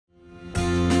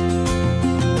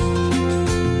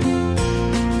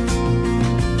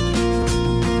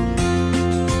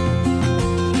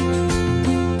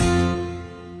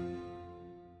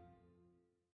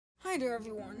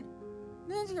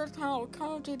is your title,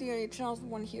 Call of Duty Challenge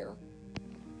 1 here.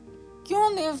 You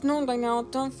all may have known by now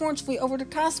that unfortunately over the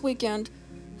past weekend,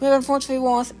 we have unfortunately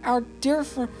lost our dear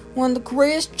friend, one of the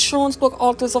greatest children's book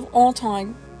authors of all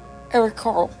time, Eric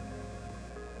Carle.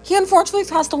 He unfortunately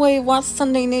passed away last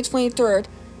Sunday, May 23rd,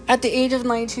 at the age of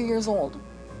 92 years old.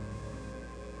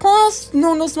 Carle is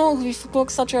known as mostly for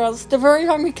books such as The Very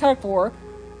Hungry Caterpillar,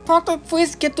 Doctor,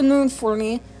 Please Get the Moon for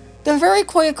Me, The Very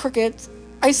Quiet Crickets,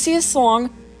 I See a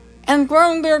Song, and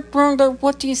Brown Bear,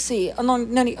 What Do You See,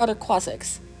 among many other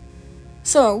classics.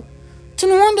 So, to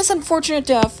mourn this unfortunate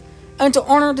death, and to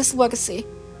honor this legacy,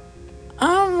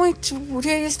 I would like to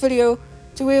create this video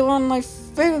to read one of my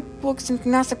favorite books and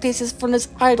masterpieces from this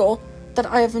idol that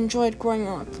I have enjoyed growing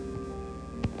up.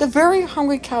 The Very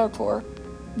Hungry Caterpillar,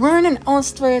 written and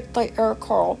illustrated by Eric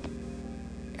Carle.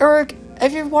 Eric,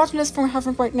 if you're watching this from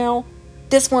heaven right now,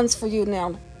 this one's for you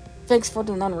now. Thanks for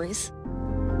the memories.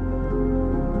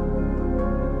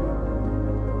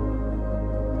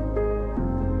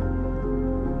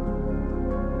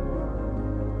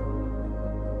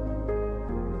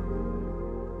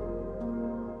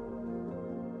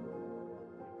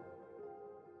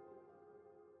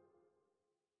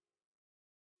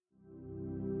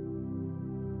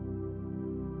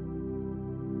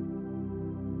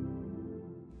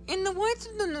 In the whites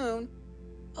of the moon,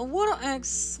 a little egg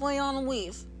lay on a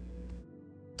leaf.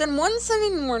 Then one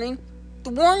sunny morning, the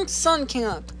warm sun came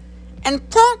up, and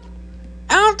plop!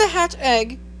 Out of the hatched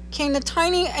egg came the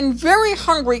tiny and very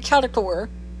hungry caterpillar.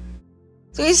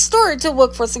 So he started to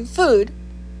look for some food.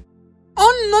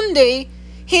 On Monday,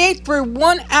 he ate through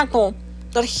one apple,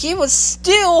 but he was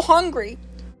still hungry.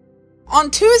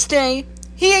 On Tuesday,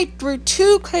 he ate through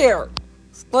 2 pears,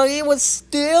 but he was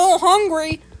still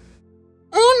hungry.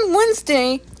 On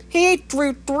Wednesday, he ate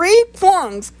through 3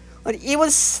 plums, but he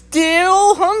was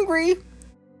still hungry.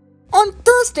 On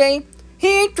Thursday,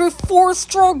 he ate through 4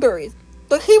 strawberries,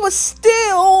 but he was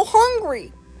still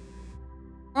hungry.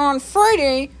 On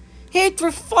Friday, he ate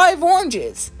through 5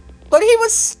 oranges, but he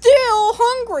was still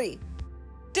hungry.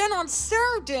 Then on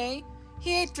Saturday,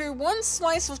 he ate through 1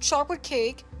 slice of chocolate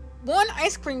cake, 1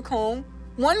 ice cream cone,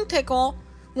 1 pickle,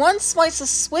 1 slice of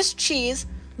Swiss cheese,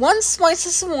 1 slice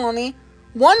of salami,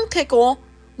 1 pickle,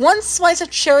 1 slice of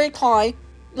cherry pie,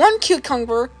 1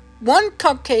 cucumber, 1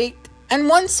 cupcake, and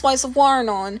 1 slice of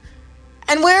watermelon.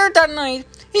 And later that night,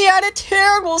 he had a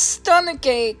terrible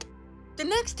stomachache. The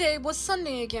next day was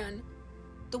Sunday again.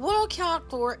 The little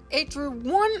caterpillar ate through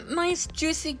 1 nice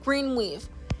juicy green leaf,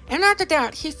 and after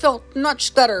that he felt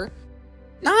much better.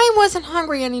 Now he wasn't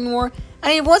hungry anymore,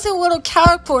 and he wasn't a little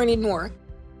caterpillar anymore.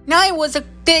 Now he was a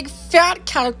big fat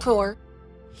caterpillar.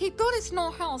 He built a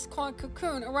small house called a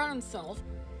cocoon around himself,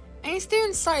 and he stayed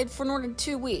inside for more than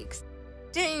 2 weeks.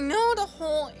 Then he gnawed a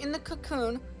hole in the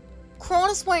cocoon, crawled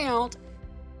his way out,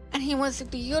 and he was a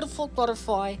beautiful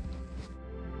butterfly.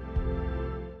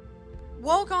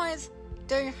 Well guys,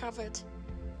 there you have it.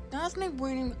 That's my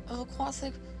reading of a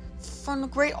classic from a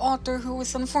great author who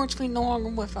is unfortunately no longer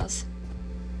with us.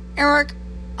 Eric,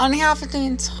 on behalf of the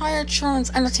entire children's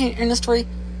entertainment industry,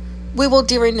 we will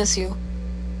dearly miss you.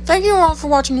 Thank you all for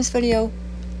watching this video,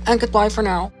 and goodbye for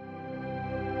now.